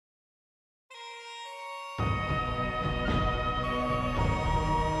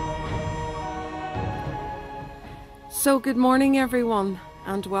So good morning everyone,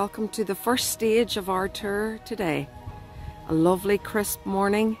 and welcome to the first stage of our tour today. A lovely crisp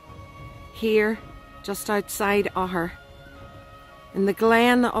morning here just outside Augher in the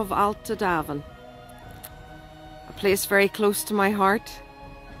glen of CO.TYRONE, a place very close to my heart.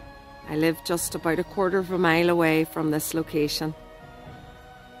 I live just about a quarter of a mile away from this location.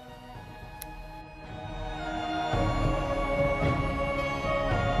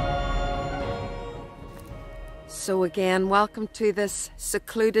 So again, welcome to this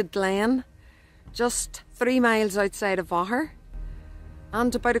secluded glen, just 3 miles outside of Augher,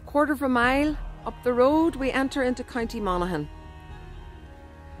 and about a quarter of a mile up the road we enter into County Monaghan.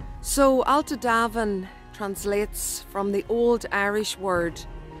 So CO.TYRONE translates from the old Irish word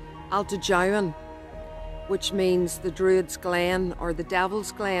CO.TYRONE, which means the Druid's Glen or the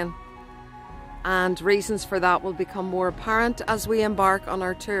Devil's Glen, and reasons for that will become more apparent as we embark on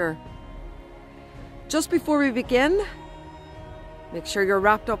our tour. Just before we begin, make sure you're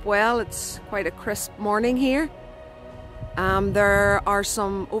wrapped up well. It's quite a crisp morning here. There are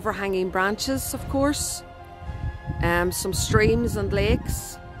some overhanging branches, of course, some streams and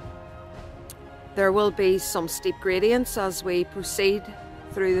lakes. There will be some steep gradients as we proceed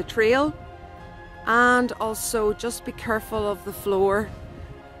through the trail, and also just be careful of the floor.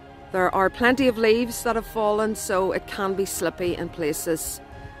 There are plenty of leaves that have fallen, so it can be slippy in places.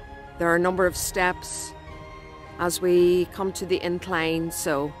 There are a number of steps as we come to the incline,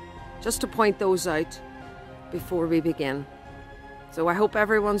 so just to point those out before we begin. So I hope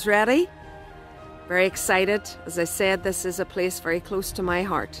everyone's ready. Very excited. As I said, this is a place very close to my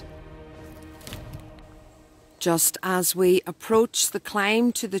heart. Just as we approach the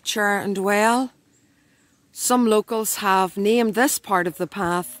climb to the Chair and Well, some locals have named this part of the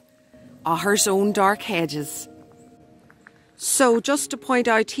path Augher's Own Dark Hedges. So just to point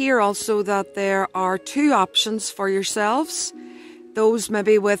out here also that there are 2 options for yourselves. Those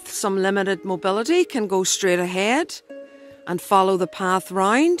maybe with some limited mobility can go straight ahead and follow the path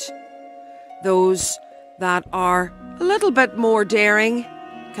round. Those that are a little bit more daring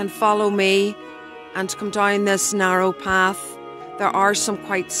can follow me and come down this narrow path. There are some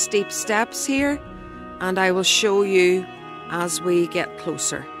quite steep steps here, and I will show you as we get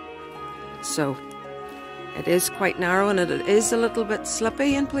closer. So it is quite narrow and it is a little bit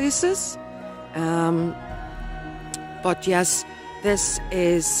slippy in places. But yes, this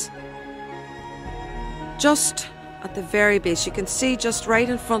is just at the very base. You can see just right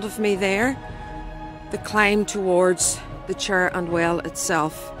in front of me there, the climb towards the Chair and Well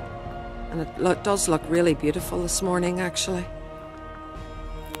itself. And it does look really beautiful this morning, actually.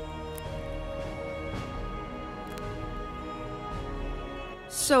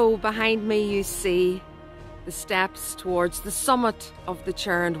 So behind me you see the steps towards the summit of the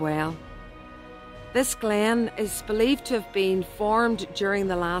Chair and Well. This glen is believed to have been formed during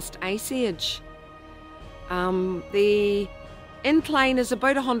the last ice age. The incline is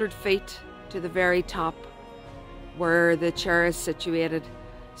about 100 feet to the very top where the chair is situated.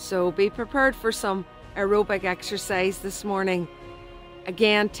 So be prepared for some aerobic exercise this morning.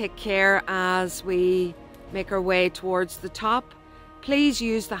 Again, take care as we make our way towards the top. Please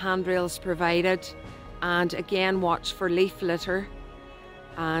use the handrails provided, and again watch for leaf litter.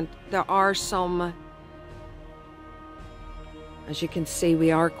 And there are some, as you can see,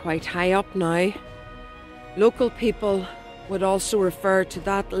 we are quite high up now. Local people would also refer to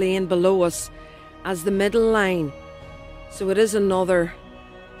that lane below us as the middle line. So it is another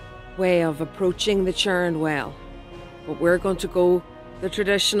way of approaching the Chair and Well. But we're going to go the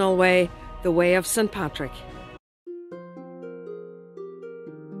traditional way, the way of St. Patrick.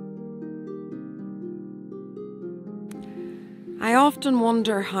 I often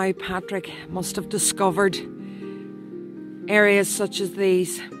wonder how Patrick must have discovered areas such as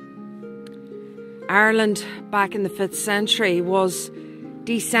these. Ireland back in the 5th century was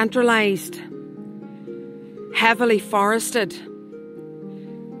decentralised, heavily forested,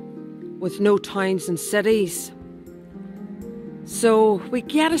 with no towns and cities. So we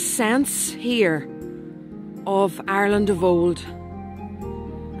get a sense here of Ireland of old,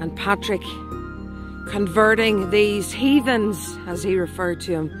 and Patrick converting these heathens, as he referred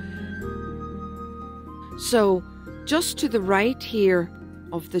to them. So just to the right here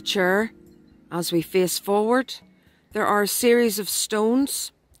of the chair, as we face forward, there are a series of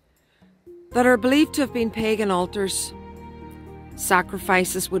stones that are believed to have been pagan altars.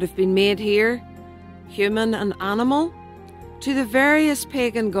 Sacrifices would have been made here, human and animal, to the various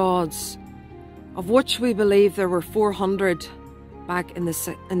pagan gods, of which we believe there were 400 back in the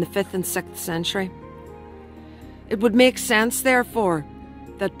 5th and 6th century. It would make sense, therefore,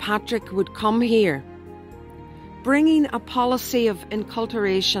 that Patrick would come here bringing a policy of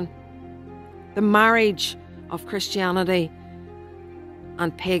enculturation, the marriage of Christianity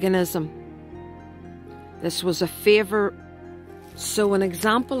and paganism. This was a favour. So an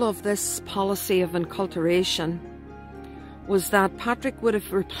example of this policy of enculturation was that Patrick would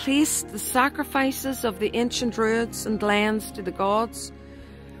have replaced the sacrifices of the ancient druids and glens to the gods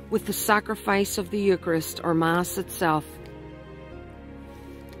with the sacrifice of the Eucharist or Mass itself.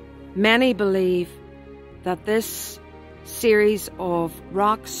 Many believe that this series of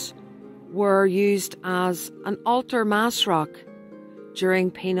rocks were used as an altar Mass rock during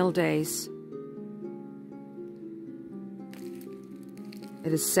penal days.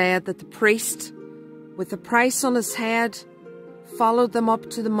 It is said that the priest, with the price on his head, followed them up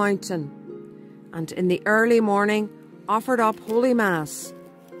to the mountain and in the early morning offered up Holy Mass.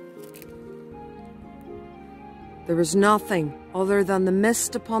 There was nothing other than the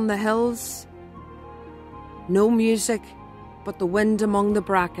mist upon the hills, no music but the wind among the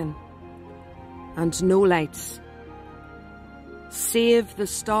bracken, and no lights, save the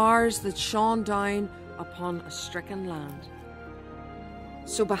stars that shone down upon a stricken land.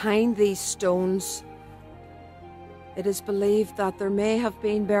 So behind these stones, it is believed that there may have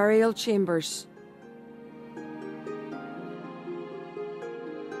been burial chambers.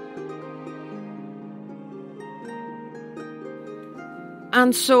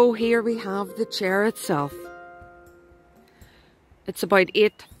 And so here we have the chair itself. It's about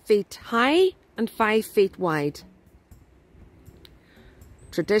 8 feet high and 5 feet wide.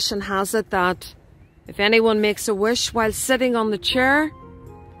 Tradition has it that if anyone makes a wish while sitting on the chair,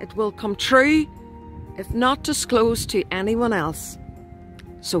 it will come true if not disclosed to anyone else.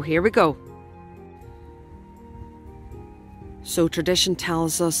 So here we go. So tradition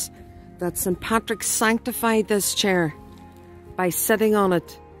tells us that St. Patrick sanctified this chair by sitting on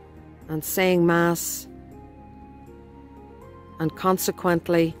it and saying Mass, and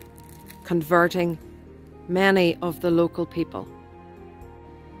consequently converting many of the local people.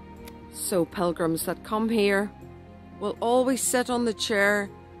 So pilgrims that come here will always sit on the chair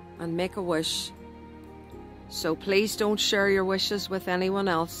and make a wish. So please don't share your wishes with anyone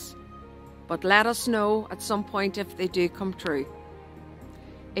else, but let us know at some point if they do come true.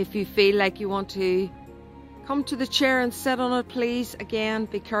 If you feel like you want to come to the chair and sit on it, please, again,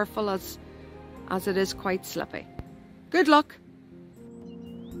 be careful as it is quite slippy. Good luck.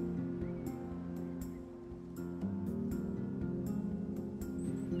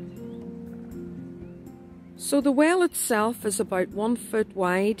 So the well itself is about 1 foot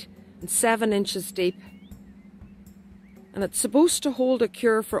wide and 7 inches deep. And it's supposed to hold a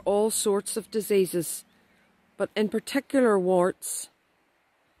cure for all sorts of diseases, but in particular warts.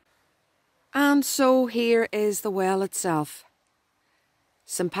 And so here is the well itself.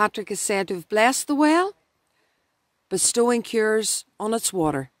 St. Patrick is said to have blessed the well, bestowing cures on its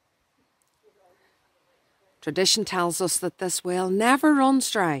water. Tradition tells us that this well never runs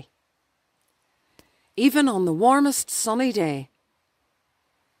dry, even on the warmest sunny day.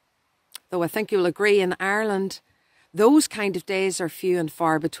 Though I think you'll agree in Ireland, those kind of days are few and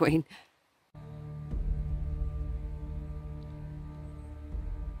far between.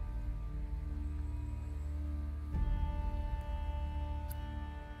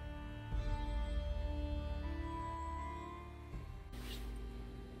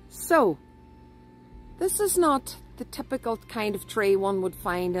 So, this is not the typical kind of tree one would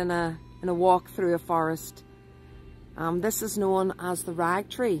find in a walk through a forest. This is known as the rag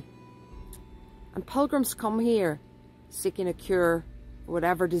tree. And pilgrims come here seeking a cure for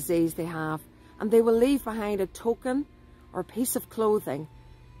whatever disease they have, and they will leave behind a token or a piece of clothing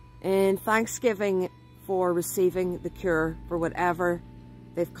in thanksgiving for receiving the cure for whatever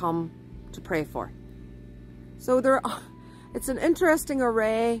they've come to pray for. So it's an interesting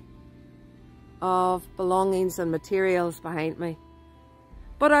array of belongings and materials behind me.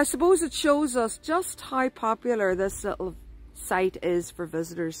 But I suppose it shows us just how popular this little site is for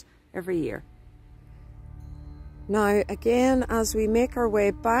visitors every year. Now again, as we make our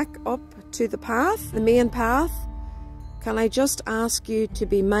way back up to the path, the main path, can I just ask you to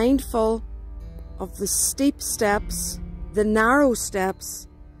be mindful of the steep steps, the narrow steps,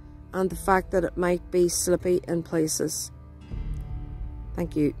 and the fact that it might be slippy in places.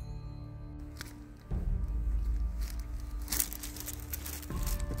 Thank you.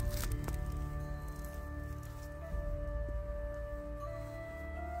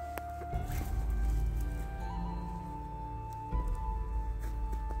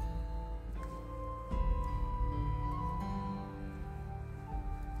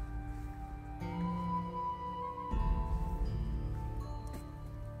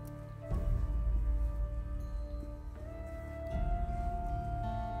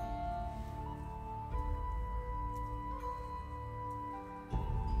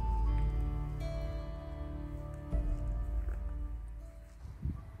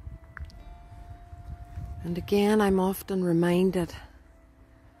 And again, I'm often reminded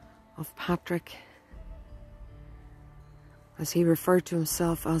of Patrick as he referred to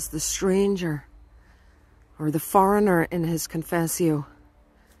himself as the stranger or the foreigner in his confessio,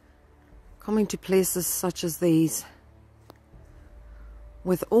 coming to places such as these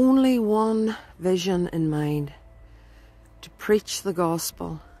with only one vision in mind: to preach the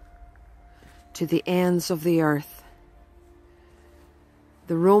gospel to the ends of the earth.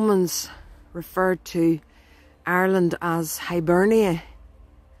 The Romans referred to Ireland as Hibernia,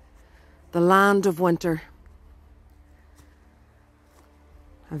 the land of winter.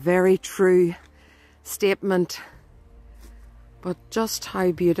 A very true statement, but just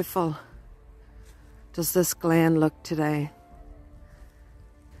how beautiful does this glen look today?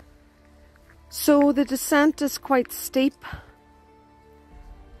 So the descent is quite steep.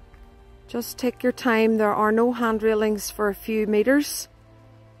 Just take your time. There are no hand railings for a few meters,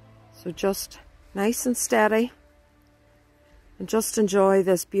 so just nice and steady and just enjoy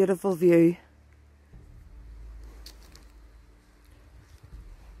this beautiful view.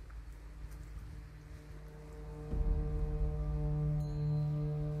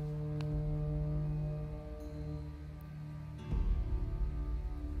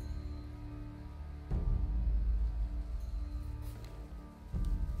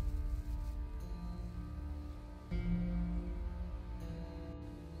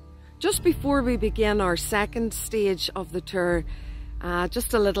 Just before we begin our second stage of the tour,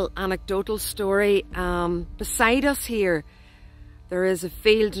 just a little anecdotal story. Beside us here, there is a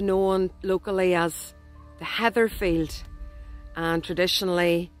field known locally as the Heather Field. And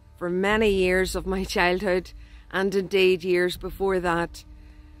traditionally, for many years of my childhood, and indeed years before that,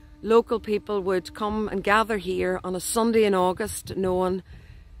 local people would come and gather here on a Sunday in August known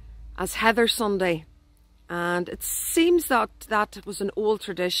as Heather Sunday. And it seems that that was an old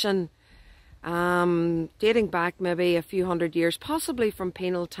tradition, dating back maybe a few hundred years, possibly from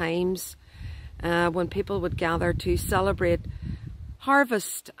penal times, when people would gather to celebrate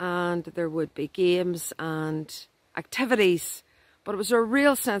harvest, and there would be games and activities. But it was a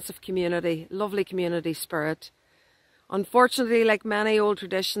real sense of community, lovely community spirit. Unfortunately, like many old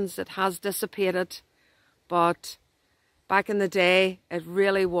traditions, it has dissipated, but back in the day, it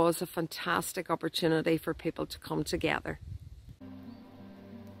really was a fantastic opportunity for people to come together.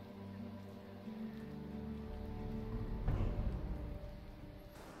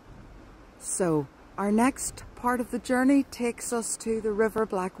 So, our next part of the journey takes us to the River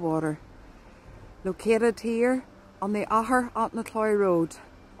Blackwater, located here on the Augher Road,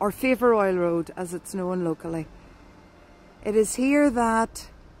 or Feveroil Road as it's known locally. It is here that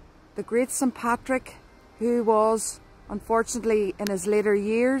the great St. Patrick, who was unfortunately in his later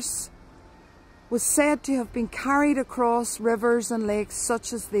years, was said to have been carried across rivers and lakes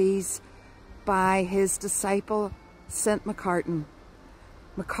such as these by his disciple St. Macartan.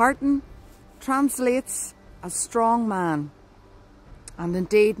 Macartan translates as strong man, and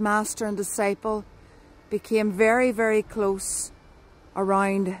indeed master and disciple became very, very close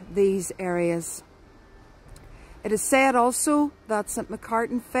around these areas. It is said also that St.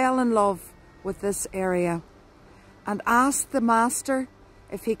 Macartan fell in love with this area and asked the master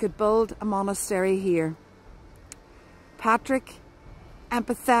if he could build a monastery here. Patrick,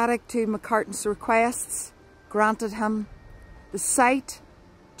 empathetic to Macartan's requests, granted him the site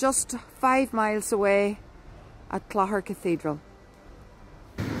just 5 miles away at Augher Cathedral.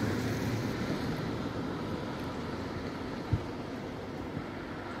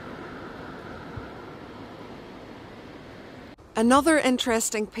 Another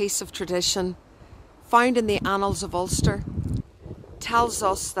interesting piece of tradition found in the Annals of Ulster tells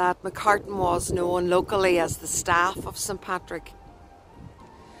us that Macartan was known locally as the staff of St. Patrick.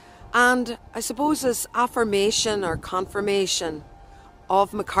 And I suppose as affirmation or confirmation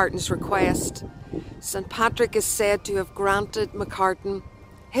of Macartan's request, St. Patrick is said to have granted Macartan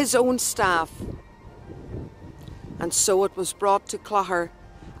his own staff. And so it was brought to Augher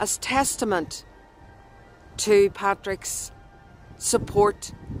as testament to Patrick's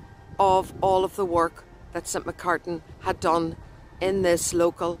support of all of the work that St. Macartan had done in this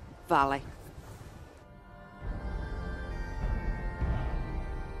local valley.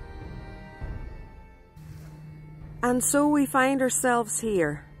 And so we find ourselves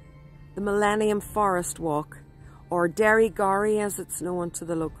here, the Millennium Forest Walk, or Derry Gorry as it's known to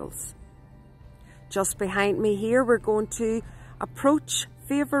the locals. Just behind me here we're going to approach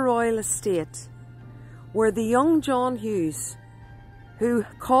Feveroil Estate, where the young John Hughes, who,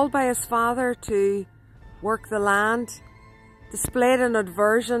 called by his father to work the land, displayed an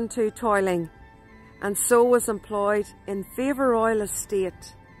aversion to toiling, and so was employed in Feveroil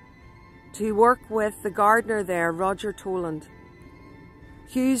Estate to work with the gardener there, Roger Toland.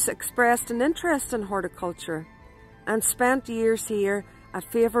 Hughes expressed an interest in horticulture and spent years here at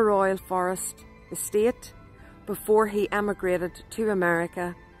Favour Royal Forest Estate before he emigrated to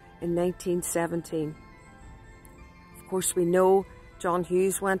America in 1917. Of course, we know John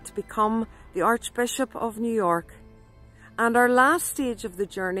Hughes went to become the Archbishop of New York, and our last stage of the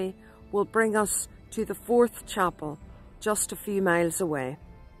journey will bring us to the 4th chapel, just a few miles away.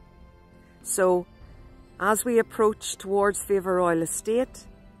 So, as we approach towards Favour Royal Estate,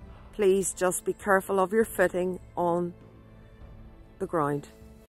 please just be careful of your footing on the ground.